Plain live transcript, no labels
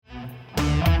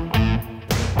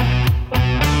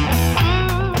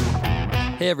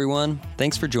Hey everyone,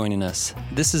 thanks for joining us.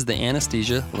 This is the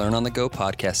Anesthesia Learn on the Go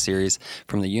podcast series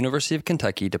from the University of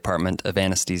Kentucky Department of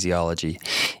Anesthesiology.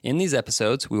 In these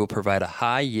episodes, we will provide a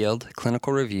high-yield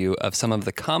clinical review of some of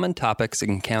the common topics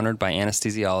encountered by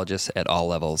anesthesiologists at all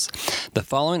levels. The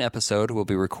following episode will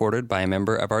be recorded by a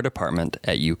member of our department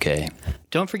at UK.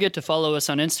 Don't forget to follow us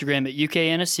on Instagram at UK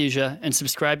Anesthesia and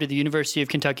subscribe to the University of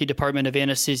Kentucky Department of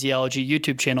Anesthesiology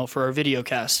YouTube channel for our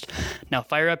videocast. Now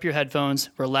fire up your headphones,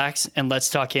 relax, and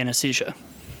let's talk anesthesia.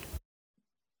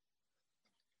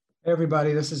 Hey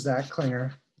everybody, this is Zach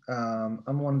Klinger.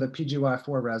 I'm one of the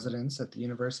PGY4 residents at the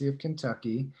University of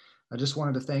Kentucky. I just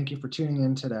wanted to thank you for tuning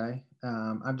in today.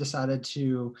 I've decided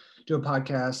to do a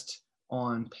podcast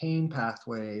on pain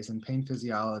pathways and pain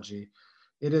physiology.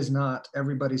 It is not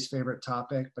everybody's favorite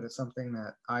topic, but it's something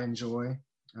that I enjoy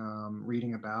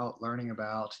reading about, learning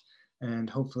about, and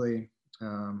hopefully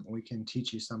we can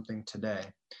teach you something today.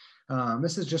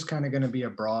 This is just kind of going to be a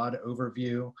broad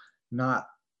overview, not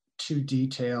too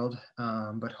detailed,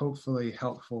 but hopefully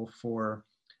helpful for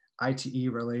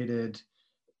ITE related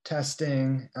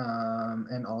testing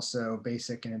and also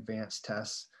basic and advanced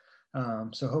tests.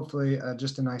 So hopefully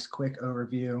just a nice quick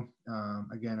overview,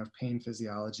 again, of pain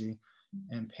physiology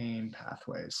and pain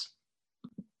pathways.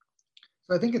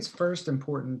 So I think it's first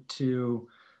important to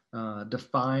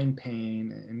define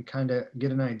pain and kind of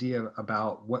get an idea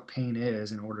about what pain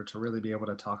is in order to really be able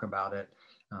to talk about it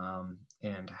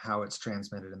and how it's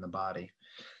transmitted in the body.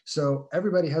 So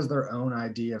everybody has their own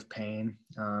idea of pain.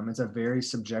 It's a very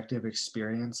subjective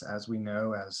experience, as we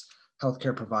know, as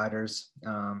healthcare providers.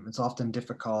 It's often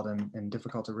difficult and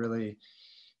difficult to really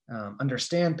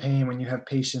understand pain when you have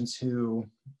patients who,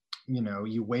 you know,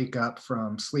 you wake up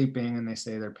from sleeping and they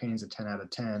say their pain's a 10 out of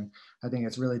 10. I think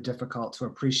it's really difficult to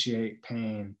appreciate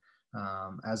pain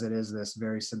as it is this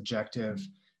very subjective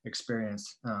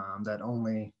experience that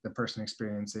only the person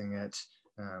experiencing it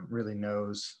really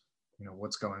knows, you know,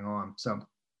 what's going on. So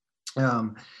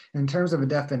in terms of a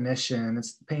definition,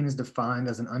 pain is defined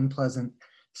as an unpleasant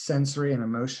sensory and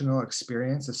emotional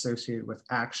experience associated with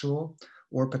actual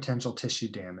or potential tissue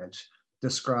damage,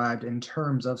 described in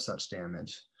terms of such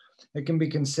damage. It can be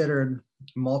considered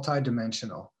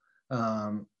multidimensional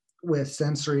with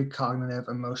sensory, cognitive,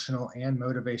 emotional, and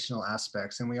motivational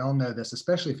aspects. And we all know this,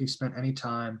 especially if you've spent any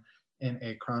time in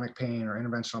a chronic pain or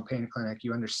interventional pain clinic.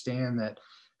 You understand that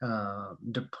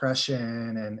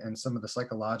depression and some of the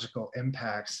psychological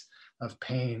impacts of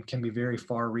pain can be very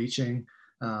far-reaching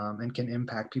and can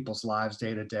impact people's lives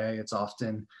day to day. It's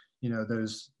often, you know,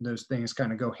 those things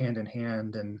kind of go hand in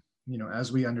hand. And, you know,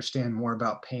 as we understand more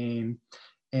about pain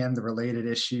and the related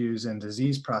issues and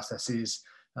disease processes,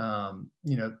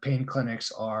 you know, pain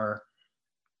clinics are,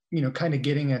 you know, kind of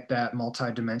getting at that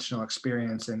multidimensional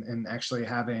experience and actually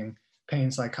having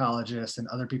pain psychologists and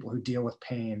other people who deal with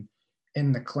pain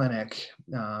in the clinic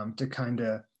to kind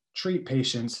of treat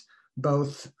patients,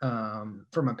 both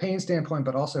from a pain standpoint,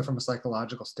 but also from a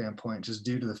psychological standpoint, just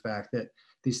due to the fact that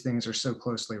these things are so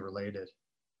closely related.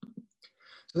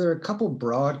 So there are a couple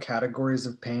broad categories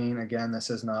of pain. Again, this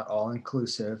is not all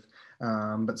inclusive,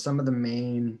 but some of the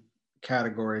main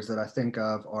categories that I think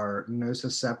of are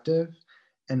nociceptive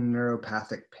and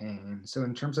neuropathic pain. So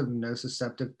in terms of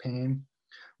nociceptive pain,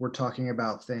 we're talking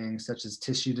about things such as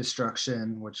tissue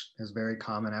destruction, which is very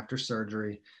common after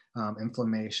surgery,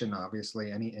 inflammation,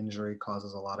 obviously, any injury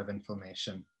causes a lot of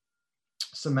inflammation.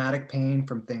 Somatic pain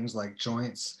from things like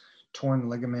joints, torn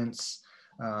ligaments,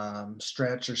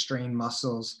 stretch or strain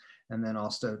muscles, and then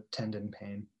also tendon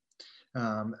pain.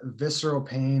 Visceral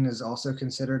pain is also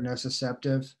considered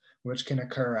nociceptive, which can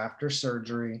occur after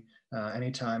surgery.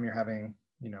 Anytime you're having,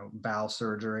 you know, bowel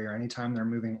surgery or anytime they're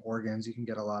moving organs, you can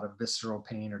get a lot of visceral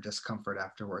pain or discomfort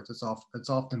afterwards. It's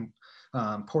often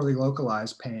poorly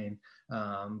localized pain,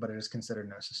 but it is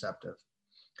considered nociceptive.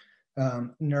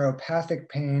 Neuropathic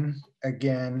pain,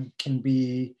 again, can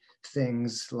be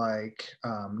things like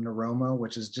neuroma,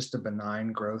 which is just a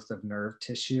benign growth of nerve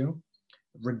tissue.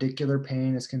 Radicular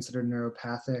pain is considered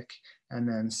neuropathic, and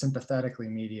then sympathetically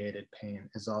mediated pain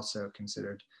is also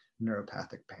considered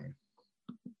neuropathic pain.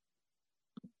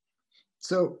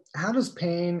 So how does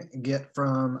pain get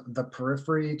from the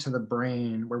periphery to the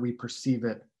brain where we perceive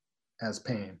it as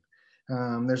pain?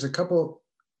 There's a couple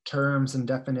terms and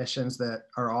definitions that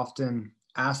are often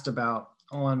asked about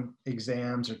on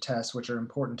exams or tests, which are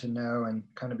important to know and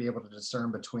kind of be able to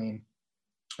discern between.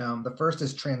 The first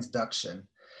is transduction.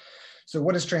 So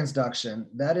what is transduction?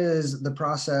 That is the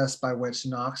process by which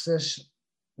noxious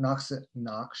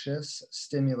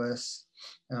stimulus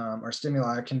or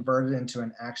stimuli are converted into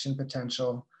an action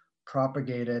potential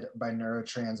propagated by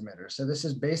neurotransmitters. So this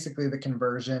is basically the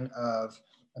conversion of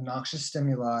a noxious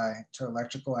stimuli to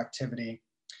electrical activity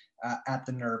at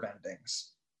the nerve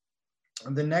endings.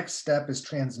 The next step is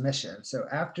transmission. So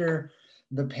after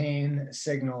the pain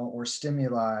signal or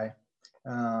stimuli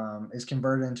is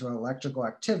converted into electrical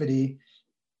activity,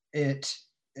 it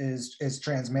is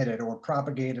transmitted or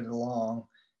propagated along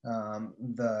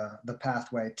the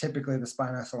pathway, typically the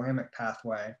spinothalamic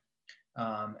pathway,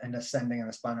 and ascending in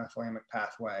the spinothalamic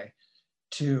pathway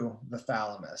to the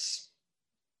thalamus.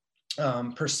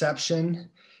 Perception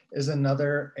is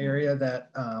another area that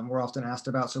we're often asked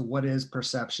about. So what is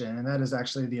perception? And that is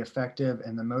actually the affective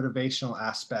and the motivational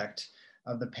aspect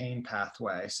of the pain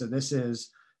pathway. So this is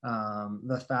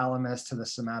the thalamus to the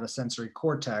somatosensory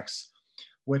cortex,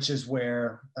 which is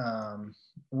where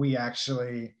we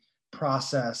actually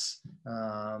process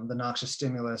the noxious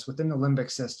stimulus within the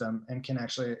limbic system and can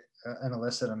actually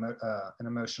elicit an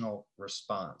emotional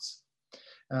response.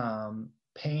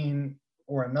 Pain,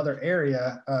 or another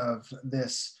area of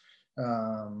this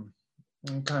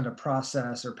kind of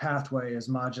process or pathway, is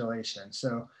modulation.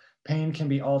 So pain can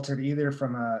be altered either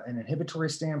from an inhibitory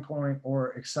standpoint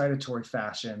or excitatory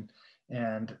fashion.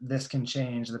 And this can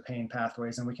change the pain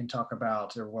pathways. And we can talk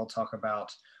about, or we'll talk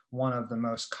about, one of the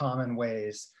most common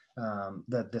ways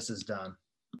that this is done.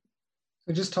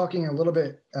 So just talking a little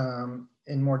bit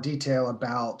in more detail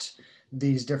about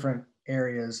these different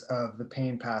areas of the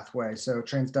pain pathway. So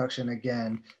transduction,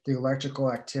 again, the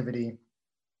electrical activity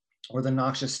or the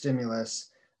noxious stimulus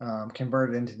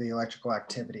converted into the electrical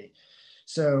activity.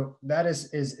 So that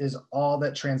is all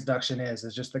that transduction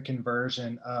is just the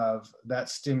conversion of that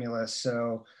stimulus.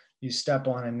 So you step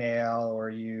on a nail or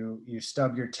you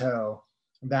stub your toe,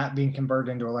 that being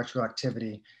converted into electrical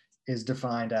activity is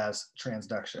defined as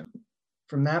transduction.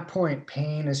 From that point,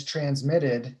 pain is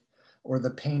transmitted, or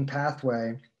the pain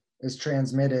pathway is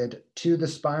transmitted to the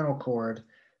spinal cord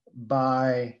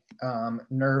by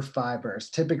nerve fibers,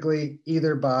 typically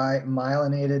either by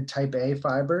myelinated type A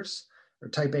fibers or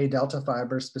type A delta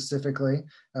fibers specifically,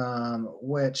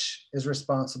 which is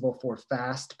responsible for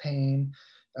fast pain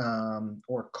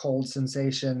or cold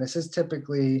sensation. This is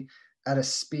typically at a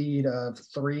speed of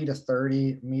 3 to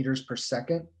 30 meters per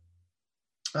second.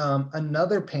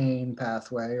 Another pain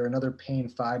pathway or another pain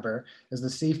fiber is the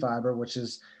C fiber, which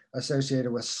is associated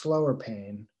with slower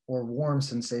pain or warm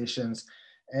sensations.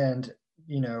 And,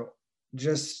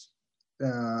 just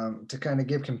to kind of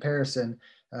give comparison,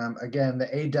 again, the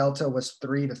A delta was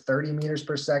 3 to 30 meters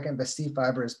per second. The C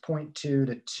fiber is 0.2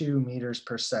 to 2 meters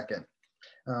per second.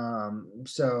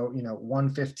 So,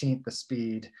 1/15 the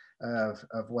speed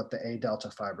of what the A delta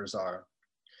fibers are.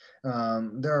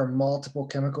 There are multiple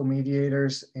chemical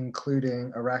mediators,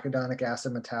 including arachidonic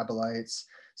acid metabolites,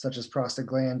 such as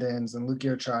prostaglandins and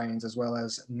leukotrienes, as well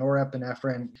as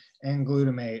norepinephrine and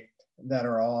glutamate, that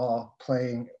are all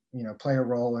play a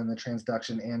role in the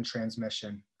transduction and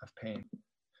transmission of pain.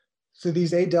 So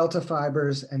these A delta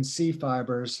fibers and C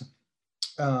fibers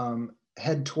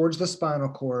head towards the spinal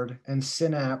cord and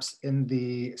synapse in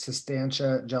the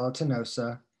substantia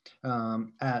gelatinosa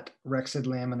at rexid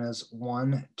laminas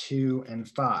 1, 2, and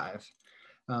 5.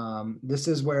 This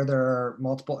is where there are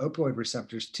multiple opioid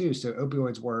receptors too, so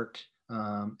opioids work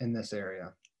in this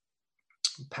area.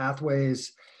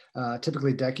 Pathways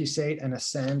typically decusate and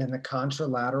ascend in the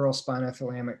contralateral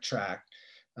spinothalamic tract,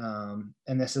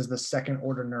 and this is the second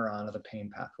order neuron of the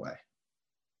pain pathway.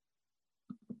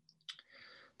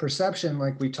 Perception,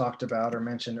 like we talked about or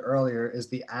mentioned earlier, is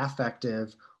the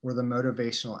affective or the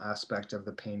motivational aspect of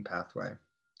the pain pathway.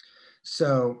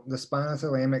 So the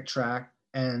spinothalamic tract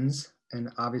ends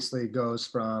and obviously goes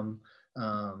from,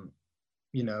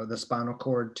 the spinal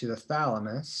cord to the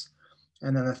thalamus.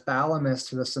 And then the thalamus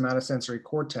to the somatosensory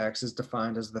cortex is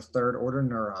defined as the third order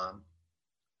neuron.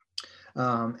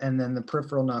 And then the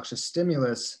peripheral noxious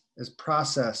stimulus is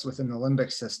processed within the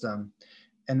limbic system.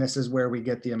 And this is where we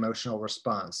get the emotional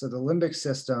response. So the limbic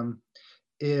system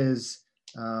is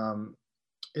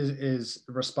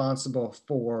responsible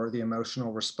for the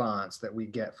emotional response that we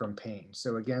get from pain.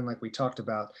 So again, like we talked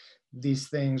about, these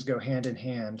things go hand in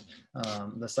hand.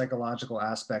 The psychological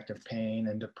aspect of pain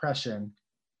and depression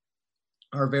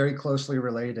are very closely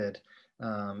related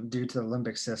due to the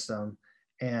limbic system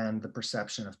and the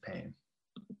perception of pain.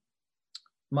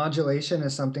 Modulation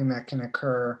is something that can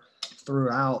occur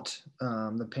throughout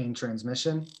the pain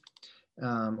transmission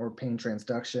or pain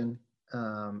transduction,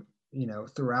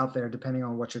 throughout there, depending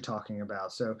on what you're talking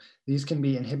about. So these can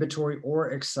be inhibitory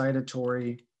or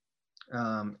excitatory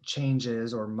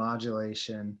changes or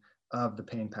modulation of the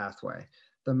pain pathway.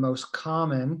 The most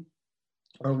common,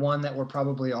 or one that we're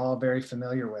probably all very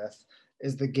familiar with,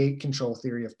 is the gate control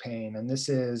theory of pain. And this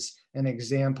is an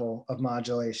example of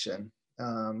modulation.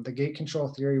 The gate control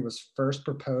theory was first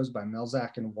proposed by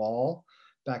Melzack and Wall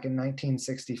back in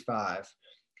 1965.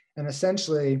 And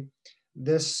essentially,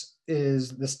 this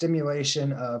is the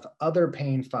stimulation of other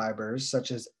pain fibers,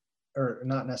 such as, or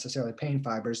not necessarily pain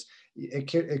fibers,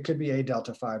 it could be A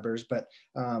delta fibers, but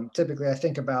typically I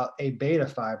think about A beta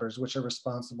fibers, which are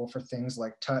responsible for things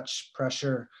like touch,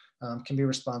 pressure, can be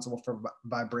responsible for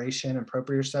vibration and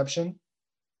proprioception.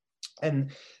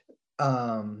 And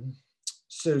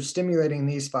so stimulating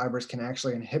these fibers can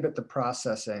actually inhibit the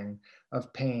processing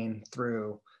of pain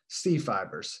through C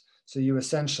fibers. So you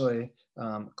essentially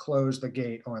close the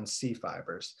gate on C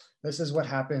fibers. This is what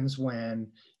happens when,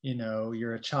 you know,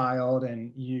 you're a child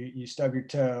and you stub your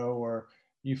toe or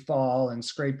you fall and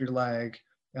scrape your leg,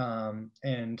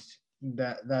 and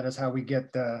that is how we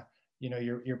get the, you know,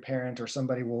 your parent or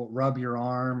somebody will rub your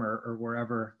arm or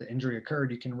wherever the injury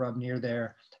occurred. You can rub near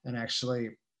there and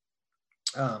actually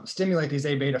stimulate these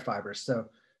A beta fibers. So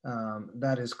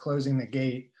that is closing the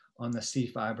gate on the C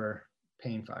fiber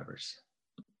pain fibers.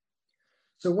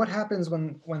 So what happens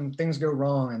when things go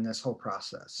wrong in this whole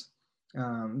process?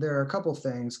 There are a couple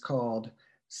things called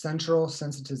central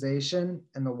sensitization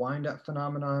and the wind-up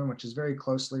phenomenon, which is very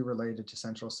closely related to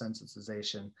central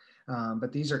sensitization.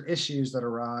 But these are issues that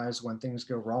arise when things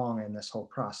go wrong in this whole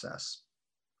process.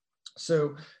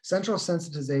 So central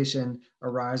sensitization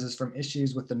arises from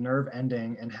issues with the nerve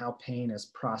ending and how pain is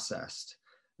processed.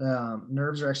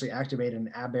 Nerves are actually activated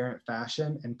in aberrant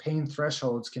fashion, and pain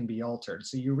thresholds can be altered.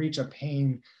 So you reach a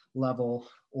pain level,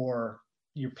 or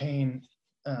your pain,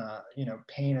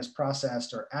 pain is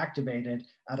processed or activated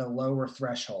at a lower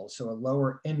threshold. So a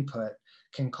lower input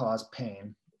can cause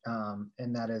pain,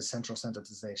 and that is central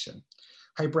sensitization.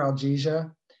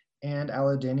 Hyperalgesia and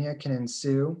allodynia can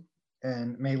ensue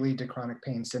and may lead to chronic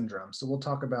pain syndrome. So we'll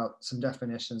talk about some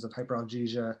definitions of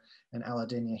hyperalgesia and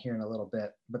allodynia here in a little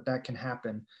bit, but that can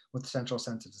happen with central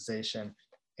sensitization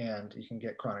and you can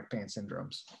get chronic pain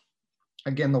syndromes.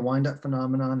 Again, the wind-up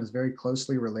phenomenon is very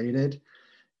closely related,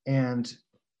 and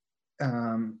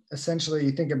essentially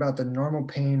you think about the normal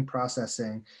pain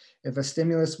processing. If a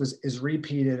stimulus is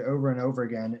repeated over and over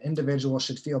again, an individual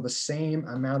should feel the same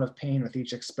amount of pain with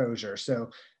each exposure. So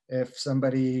if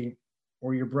somebody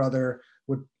or your brother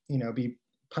would, be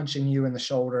punching you in the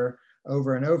shoulder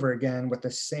over and over again with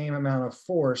the same amount of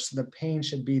force, the pain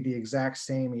should be the exact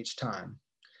same each time.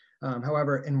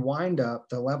 However, in wind-up,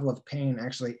 the level of pain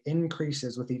actually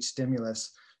increases with each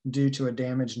stimulus due to a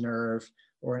damaged nerve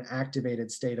or an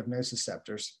activated state of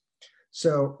nociceptors.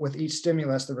 So with each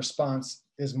stimulus, the response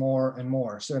is more and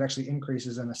more. So it actually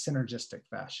increases in a synergistic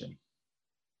fashion,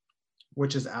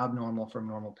 which is abnormal from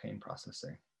normal pain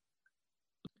processing.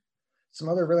 Some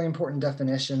other really important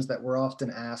definitions that we're often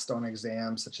asked on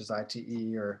exams, such as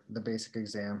ITE or the basic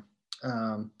exam,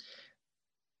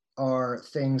 are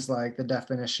things like the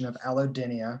definition of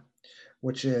allodynia,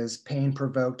 which is pain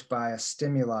provoked by a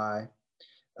stimuli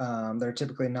that are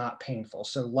typically not painful.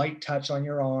 So light touch on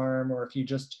your arm, or if you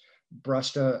just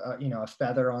brushed a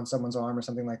feather on someone's arm or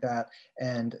something like that,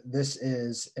 and this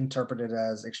is interpreted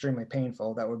as extremely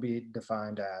painful, that would be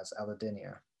defined as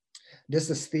allodynia.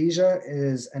 Dysesthesia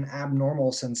is an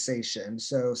abnormal sensation.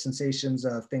 So sensations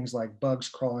of things like bugs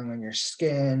crawling on your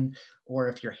skin, or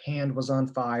if your hand was on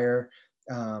fire,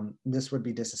 this would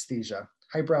be dysesthesia.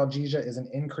 Hyperalgesia is an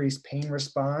increased pain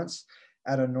response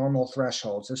at a normal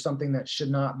threshold. So something that should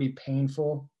not be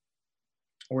painful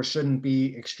or shouldn't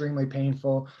be extremely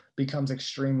painful becomes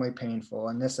extremely painful.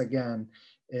 And this again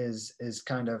is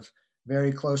kind of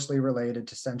very closely related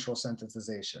to central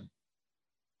sensitization.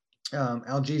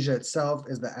 Analgesia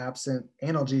is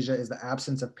the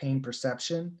absence of pain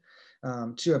perception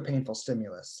to a painful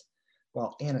stimulus,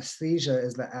 while anesthesia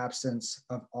is the absence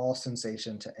of all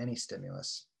sensation to any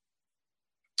stimulus.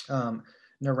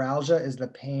 Neuralgia is the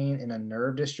pain in a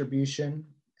nerve distribution,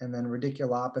 and then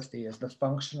radiculopathy is the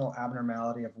functional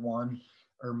abnormality of one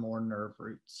or more nerve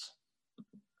roots.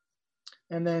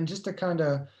 And then just to kind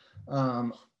of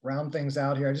round things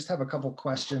out here, I just have a couple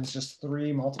questions, just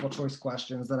 3 multiple choice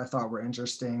questions that I thought were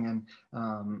interesting and,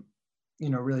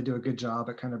 really do a good job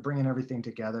at kind of bringing everything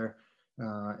together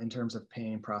in terms of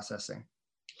pain processing.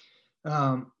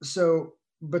 So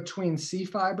between C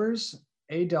fibers,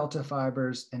 A delta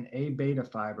fibers, and A beta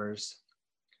fibers,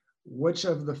 which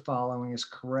of the following is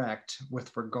correct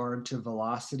with regard to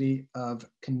velocity of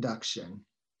conduction?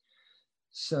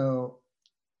 So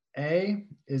A,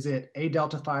 is it A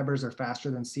delta fibers are faster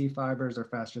than C fibers or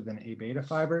faster than A beta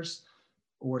fibers?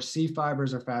 Or C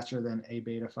fibers are faster than A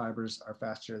beta fibers are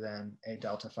faster than A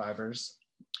delta fibers?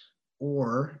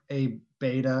 Or A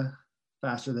beta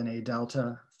faster than A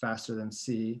delta, faster than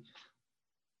C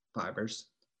fibers?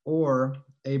 or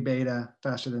A beta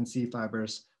faster than C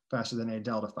fibers, faster than A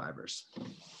delta fibers?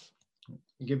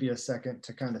 I'll give you a second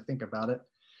to kind of think about it.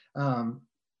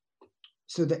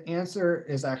 So the answer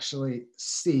is actually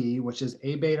C, which is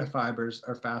A beta fibers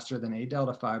are faster than A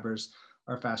delta fibers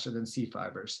are faster than C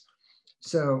fibers.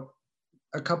 So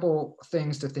a couple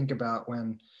things to think about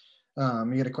when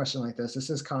you get a question like this. This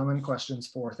is common questions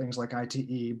for things like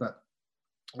ITE, but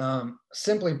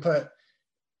simply put,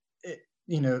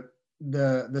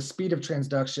 the speed of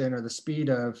transduction or the speed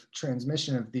of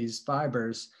transmission of these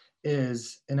fibers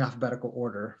is in alphabetical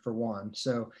order for one.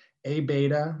 So A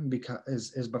beta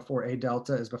is before A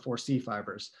delta is before C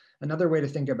fibers. Another way to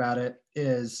think about it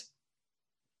is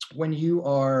when you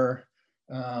are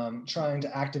trying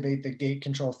to activate the gate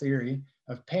control theory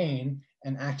of pain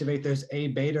and activate those A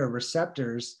beta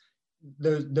receptors,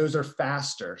 those are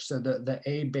faster. So the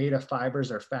A beta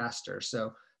fibers are faster.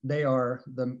 So they are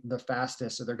the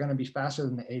fastest. So they're going to be faster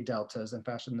than the A deltas and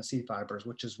faster than the C fibers,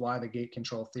 which is why the gate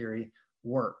control theory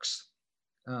works.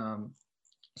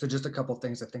 So just a couple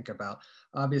things to think about.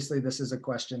 Obviously, this is a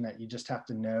question that you just have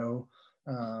to know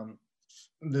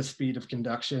the speed of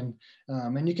conduction.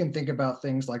 And you can think about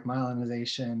things like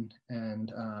myelinization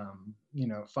and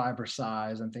fiber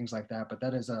size and things like that, but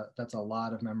that's a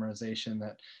lot of memorization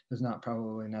that is not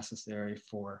probably necessary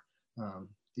for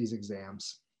these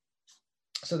exams.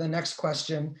 So the next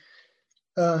question,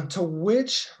 to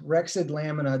which rexid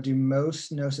lamina do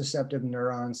most nociceptive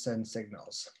neurons send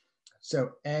signals?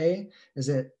 So A, is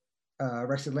it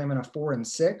rexid lamina 4 and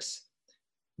 6?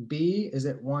 B, is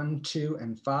it 1, 2,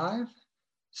 and 5?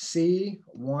 C,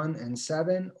 1 and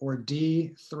 7, or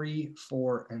D, 3,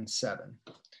 4, and 7?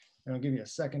 And I'll give you a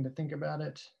second to think about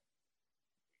it.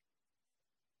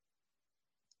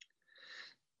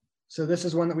 So this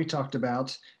is one that we talked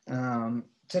about.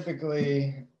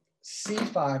 Typically, C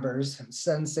fibers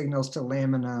send signals to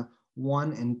lamina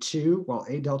 1 and 2, while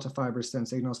A delta fibers send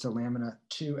signals to lamina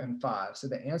 2 and 5. So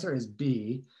the answer is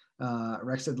B,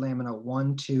 rexid lamina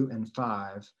 1, 2, and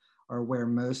 5 are where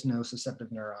most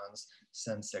nociceptive neurons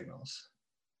send signals.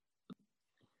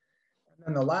 And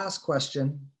then the last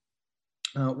question,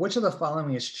 which of the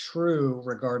following is true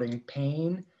regarding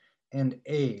pain and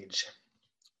age?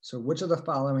 So which of the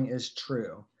following is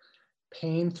true?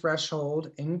 Pain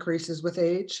threshold increases with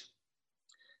age.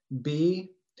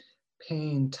 B,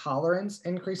 pain tolerance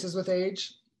increases with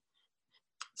age.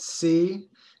 C,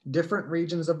 different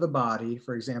regions of the body,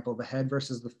 for example, the head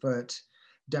versus the foot,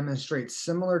 demonstrate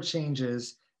similar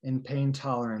changes in pain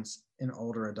tolerance in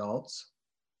older adults.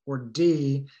 Or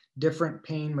D, different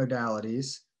pain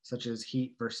modalities, such as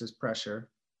heat versus pressure,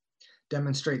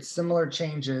 demonstrate similar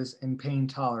changes in pain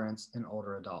tolerance in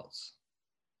older adults.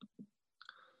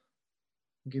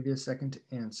 I'll give you a second to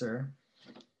answer.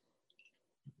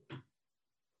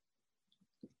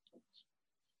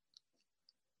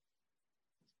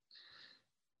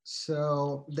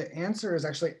 So the answer is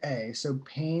actually A. So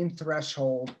pain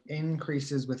threshold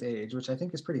increases with age, which I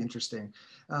think is pretty interesting.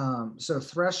 So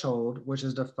threshold, which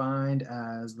is defined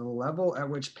as the level at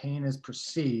which pain is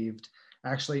perceived,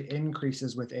 actually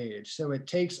increases with age. So it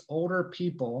takes older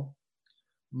people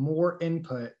more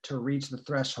input to reach the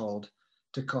threshold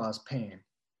to cause pain.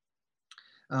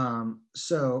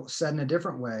 So said in a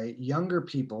different way, younger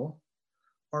people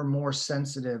are more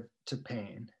sensitive to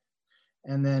pain.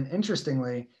 And then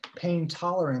interestingly, pain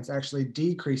tolerance actually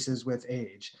decreases with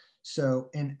age.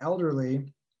 So in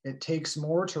elderly, it takes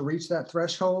more to reach that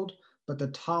threshold, but the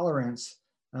tolerance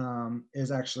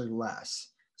is actually less.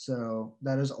 So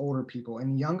that is older people.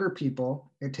 In younger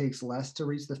people, it takes less to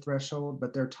reach the threshold,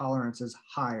 but their tolerance is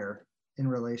higher in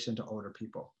relation to older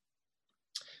people.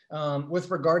 With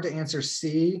regard to answer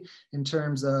C, in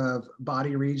terms of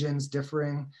body regions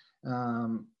differing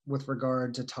with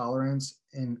regard to tolerance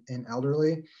in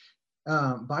elderly,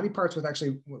 body parts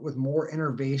with more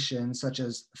innervation, such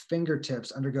as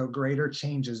fingertips, undergo greater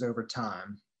changes over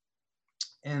time.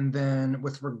 And then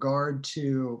with regard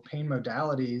to pain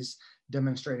modalities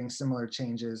demonstrating similar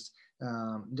changes,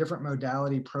 different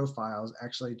modality profiles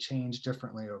actually change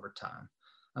differently over time.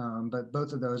 But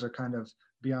both of those are kind of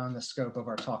beyond the scope of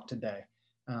our talk today.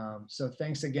 So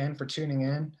thanks again for tuning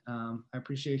in. I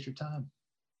appreciate your time.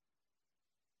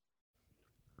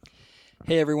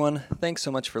 Hey everyone, thanks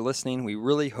so much for listening. We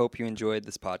really hope you enjoyed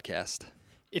this podcast.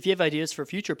 If you have ideas for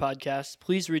future podcasts,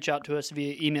 please reach out to us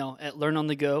via email at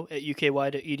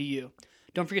learnonthego@uky.edu.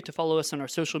 Don't forget to follow us on our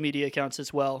social media accounts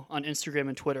as well on Instagram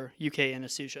and Twitter, UK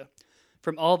Anesthesia.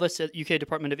 From all of us at UK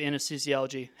Department of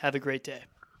Anesthesiology, have a great day.